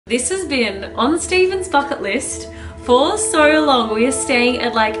This has been on Stephen's bucket list for so long. We are staying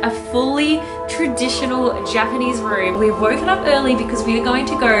at like a fully traditional Japanese room. We've woken up early because we are going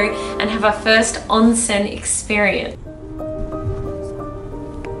to go and have our first onsen experience.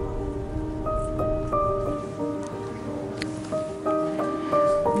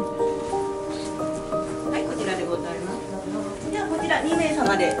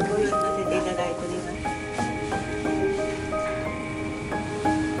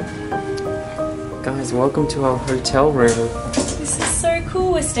 Guys, welcome to our hotel room. This is so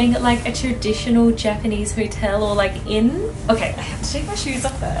cool. We're staying at like a traditional Japanese hotel or like inn. Okay, I have to take my shoes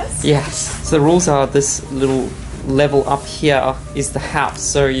off first. Yes. So the rules are this little level up here is the house.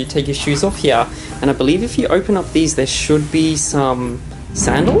 So you take your shoes off here, and I believe if you open up these, there should be some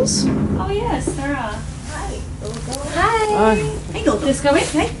sandals. Oh yes, there are. Hi. Hi. Just go in.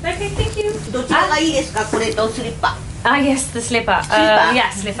 Okay, thank you. Yes, the slipper. Yeah,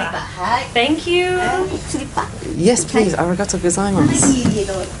 slipper. Thank you. Yes, please. Arigato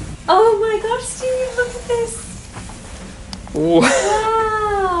gozaimasu. Oh my gosh, Steve, look at this. Wow.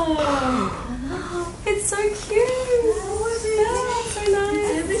 Wow. It's so cute. Yeah, so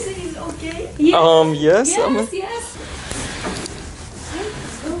nice. Everything is okay? Yes. Yes. Yes.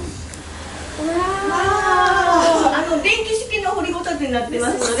 Wow.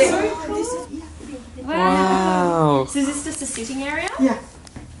 Wow. So is this just a sitting area? Yeah.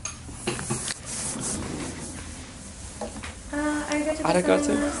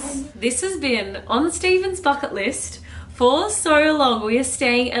 Arigato. This has been on Stephen's bucket list for so long. We are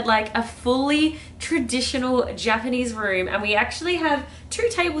staying at like a fully traditional Japanese room, and we actually have two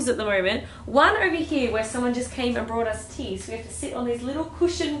tables at the moment. One over here where someone just came and brought us tea, so we have to sit on these little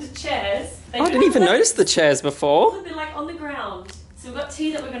cushioned chairs. I didn't even notice the chairs before. They're like on the ground. So we've got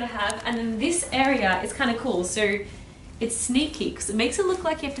tea that we're going to have, and then this area is kind of cool. So it's sneaky because it makes it look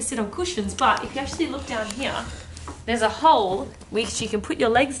like you have to sit on cushions, but if you actually look down here, there's a hole which you can put your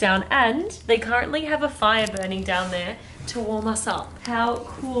legs down, and they currently have a fire burning down there to warm us up. How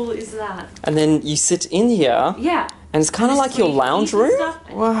cool is that? And then you sit in here. Yeah. And it's kind of like your lounge room.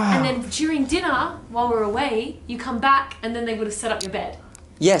 Wow. And then during dinner, while we're away, you come back and then they would have set up your bed.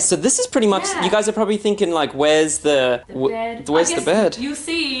 Yes, so this is pretty much, Yeah. you guys are probably thinking like, where's the bed. where's I the guess bed? You'll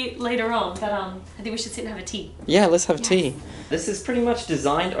see later on, but I think we should sit and have a tea. Yeah, let's have tea. This is pretty much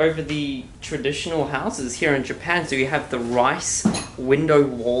designed over the traditional houses here in Japan. So you have the rice window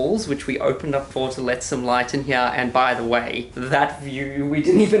walls, which we opened up for to let some light in here. And by the way, that view, we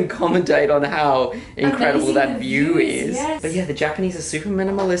didn't even commentate on how incredible Amazing that view views, is. yes. But yeah, the Japanese are super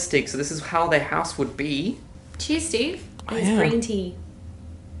minimalistic. So this is how their house would be. Cheers, Steve. Oh, It's yeah. green tea.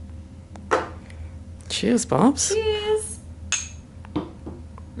 Cheers, Bobs. Cheers.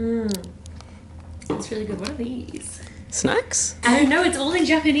 It's really good. What are these? Snacks? I don't know. It's all in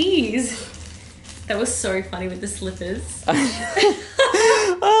Japanese. That was so funny with the slippers.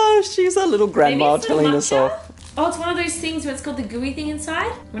 Oh, she's a little grandma Maybe it's the telling us matcha? off. Oh, it's one of those things where it's got the gooey thing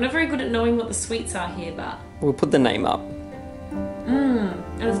inside. We're not very good at knowing what the sweets are here, but... We'll put the name up.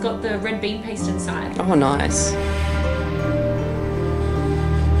 And it's got the red bean paste inside. Oh, nice.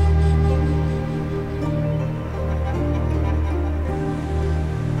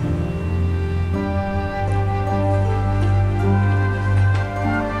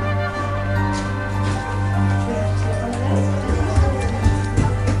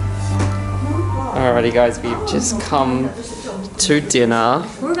 Alrighty guys, we've just come to dinner.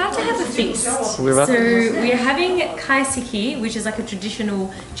 We're about to have a feast. So We're about we are having kaiseki, which is like a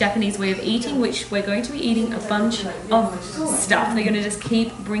traditional Japanese way of eating, which we're going to be eating a bunch of stuff. They're going to just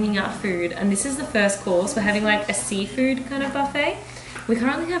keep bringing out food. And this is the first course. We're having like a seafood kind of buffet. We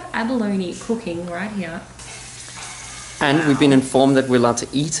currently have abalone cooking right here. And we've been informed that we're allowed to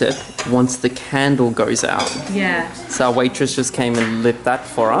eat it once the candle goes out. Yeah. So our waitress just came and lit that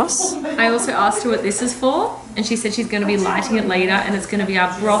for us. I also asked her what this is for, and she said she's going to be lighting it later, and it's going to be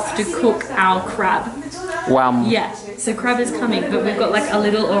our broth to cook our crab. Wow. Yeah, so crab is coming, but we've got like a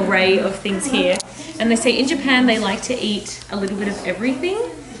little array of things here. And they say in Japan they like to eat a little bit of everything.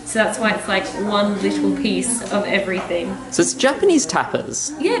 So that's why it's like one little piece of everything. So it's Japanese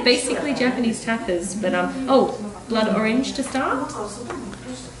tapas. Yeah, basically Japanese tapas. But oh, blood orange to start.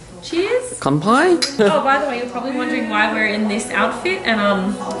 Cheers. Kanpai? Oh, by the way, you're probably wondering why we're in this outfit,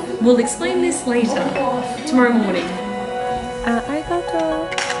 and we'll explain this later, tomorrow morning. Arigato.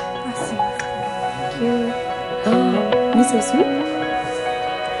 Thank you. Miso soup.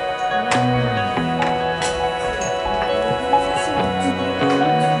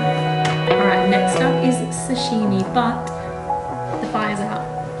 Next up is sashimi, but the fire's out.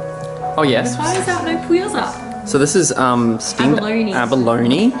 Oh yes. The fire's out, no puyo's up. So this is steamed Abalone.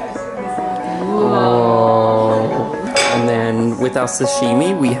 abalone. Oh. And then with our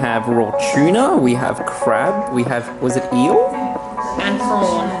sashimi, we have raw tuna, we have crab, we have, was it eel? And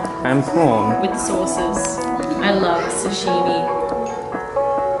prawn. And prawn. With sauces. I love sashimi.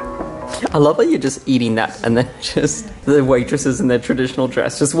 I love that you're just eating that and then just the waitresses in their traditional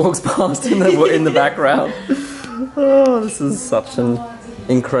dress just walks past in the background. Oh, this is such an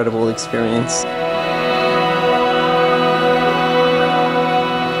incredible experience.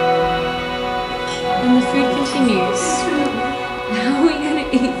 And the food continues. How are we going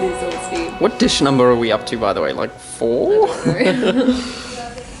to eat this, old Steve? What dish number are we up to, by the way? Like 4?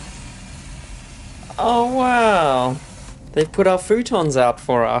 Oh, wow. They've put our futons out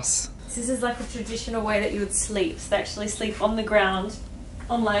for us. This is like a traditional way that you would sleep. So they actually sleep on the ground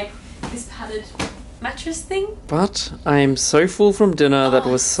on like this padded mattress thing. But I am so full from dinner. That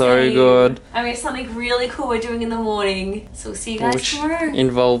was so same. good. And we have something really cool we're doing in the morning. So we'll see you guys Which tomorrow.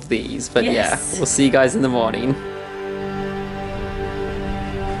 involve these. But Yes. yeah, we'll see you guys in the morning.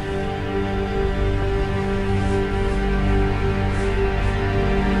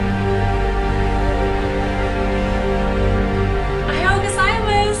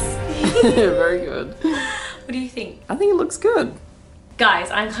 Very good. What do you think? I think it looks good. Guys,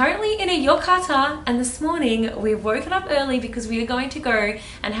 I'm currently in a yokata and this morning we've woken up early because we are going to go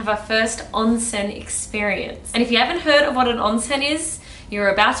and have our first onsen experience. And if you haven't heard of what an onsen is, you're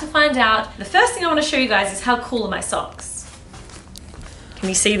about to find out. The first thing I want to show you guys is how cool are my socks. Can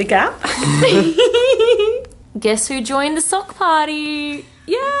you see the gap? Guess who joined the sock party?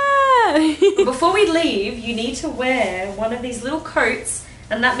 Yeah! Before we leave, you need to wear one of these little coats,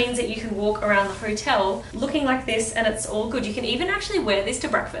 and that means that you can walk around the hotel looking like this and it's all good. You can even actually wear this to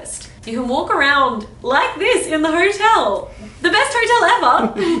breakfast. You can walk around like this in the hotel. The best hotel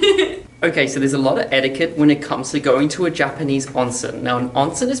ever. Okay, so there's a lot of etiquette when it comes to going to a Japanese onsen. Now, an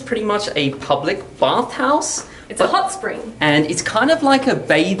onsen is pretty much a public bathhouse. It's a hot spring. And it's kind of like a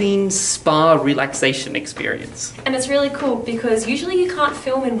bathing spa relaxation experience. And it's really cool because usually you can't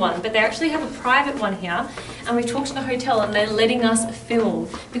film in one, but they actually have a private one here. And we talked to the hotel and they're letting us film.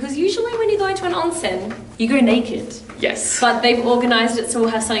 Because usually when you go into an onsen, you go naked. Yes. But they've organised it so we'll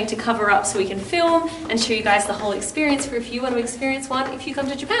have something to cover up so we can film and show you guys the whole experience for if you want to experience one if you come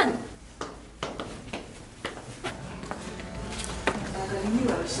to Japan.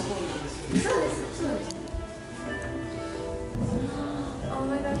 Oh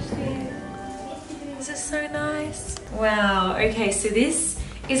my gosh, dear. This is so nice. Wow, okay, so this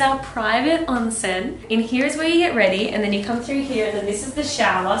is our private onsen. In here is where you get ready, and then you come through here, and then this is the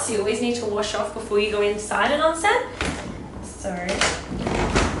shower, so you always need to wash off before you go inside an onsen. So,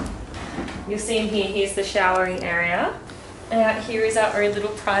 you'll see in here, here's the showering area. And out here is our own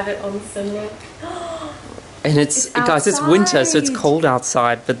little private onsen. Look. And it's guys, it's winter, so it's cold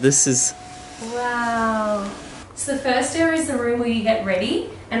outside, but this is... Wow. So the first area is the room where you get ready,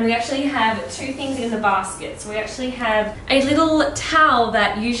 and we actually have two things in the basket. So we actually have a little towel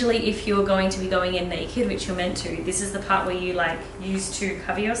that usually if you're going to be going in naked, which you're meant to, this is the part where you like use to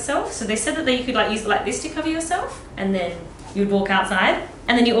cover yourself. So they said that you could like use it like this to cover yourself, and then you'd walk outside.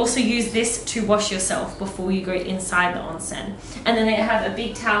 And then you also use this to wash yourself before you go inside the onsen. And then they have a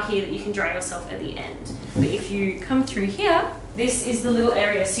big towel here that you can dry yourself at the end. But if you come through here, this is the little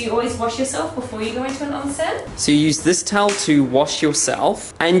area. So you always wash yourself before you go into an onsen. So you use this towel to wash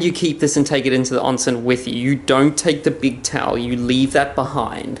yourself, and you keep this and take it into the onsen with you. You don't take the big towel, you leave that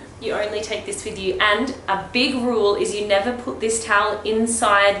behind. You only take this with you. And a big rule is you never put this towel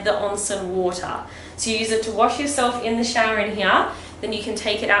inside the onsen water. So you use it to wash yourself in the shower in here. Then you can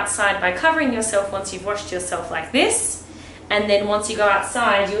take it outside by covering yourself once you've washed yourself like this. And then once you go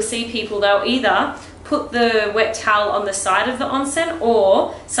outside, you'll see people, they'll either put the wet towel on the side of the onsen,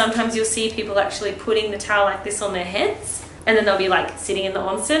 or sometimes you'll see people actually putting the towel like this on their heads, and then they'll be like sitting in the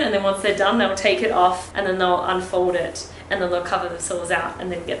onsen, and then once they're done, they'll take it off, and then they'll unfold it, and then they'll cover themselves out,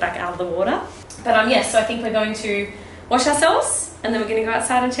 and then get back out of the water. But yes, so I think we're going to wash ourselves, and then we're going to go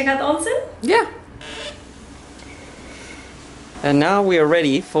outside and check out the onsen. Yeah. And now we are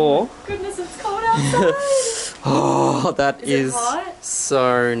ready for... Goodness, it's cold outside. Oh, that Is it is hot?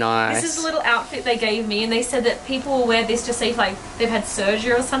 so nice. This is the little outfit they gave me, and they said that people will wear this to see if like they've had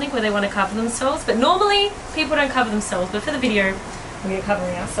surgery or something where they want to cover themselves. But normally people don't cover themselves, but for the video we're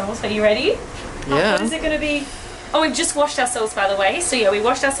covering ourselves. Are you ready? Yeah. What is it going to be? Oh, we've just washed ourselves, by the way. So yeah, we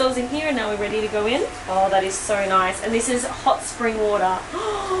washed ourselves in here and now we're ready to go in. Oh, that is so nice. And this is hot spring water.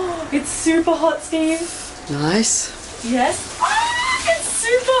 It's super hot, Steve. Nice. Yes. Ah, it's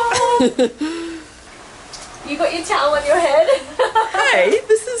super hot. You got your towel on your head. Hey,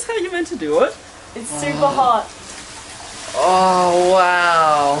 this is how you're meant to do it. It's super hot. Oh,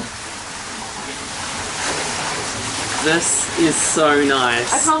 wow. This is so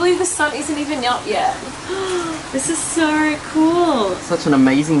nice. I can't believe the sun isn't even up yet. This is so cool. Such an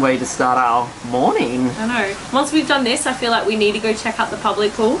amazing way to start our morning. I know. Once we've done this, I feel like we need to go check out the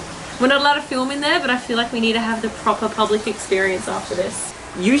public pool. We're not allowed to film in there, but I feel like we need to have the proper public experience after this.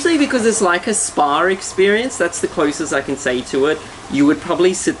 Usually because it's like a spa experience, that's the closest I can say to it. You would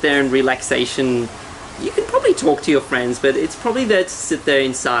probably sit there in relaxation. You could probably talk to your friends, but it's probably there to sit there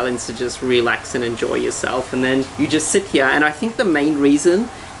in silence to just relax and enjoy yourself. And then you just sit here. And I think the main reason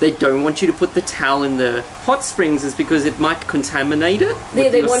they don't want you to put the towel in the hot springs is because it might contaminate it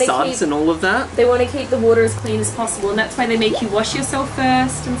with your suds and all of that. They want to keep the water as clean as possible, and that's why they make you wash yourself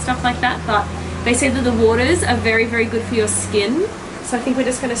first and stuff like that. But they say that the waters are very, very good for your skin. So I think we're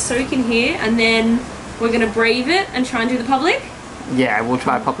just going to soak in here, and then we're going to brave it and try and do the public. Yeah, we'll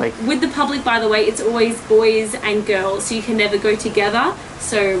try public. With the public, by the way, it's always boys and girls, so you can never go together.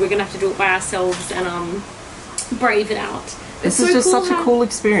 So we're going to have to do it by ourselves and brave it out. This is just such a cool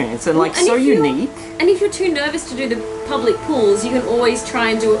experience and like so unique. And if you're too nervous to do the public pools, you can always try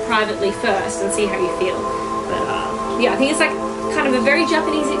and do it privately first and see how you feel. But yeah, I think it's like kind of a very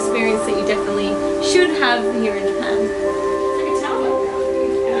Japanese experience that you definitely should have here in Japan. It's like a tower.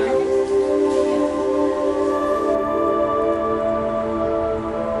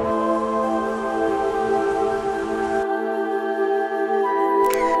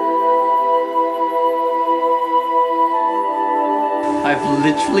 I've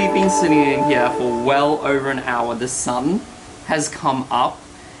literally been sitting in here for well over an hour. The sun has come up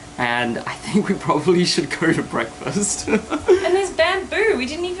and I think we probably should go to breakfast. And there's bamboo, we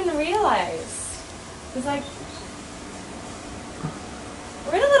didn't even realise. There's like...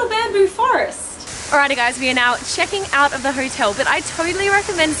 We're in a little bamboo forest. Alrighty guys, we are now checking out of the hotel, but I totally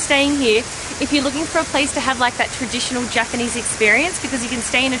recommend staying here if you're looking for a place to have like that traditional Japanese experience, because you can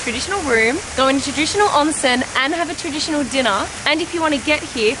stay in a traditional room, go in a traditional onsen and have a traditional dinner. And if you want to get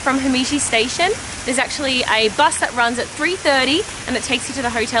here from Himeji Station, there's actually a bus that runs at 3:30 and it takes you to the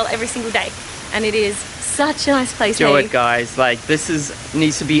hotel every single day. And it is such a nice place. Do it guys, like this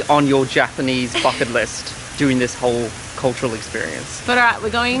needs to be on your Japanese bucket list, doing this whole cultural experience. But alright, we're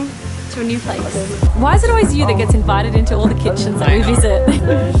going to a new place. Why is it always you that gets invited into all the kitchens that we visit?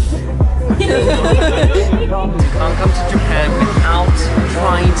 You can't come to Japan without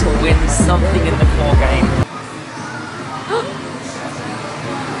trying to win something in the core game.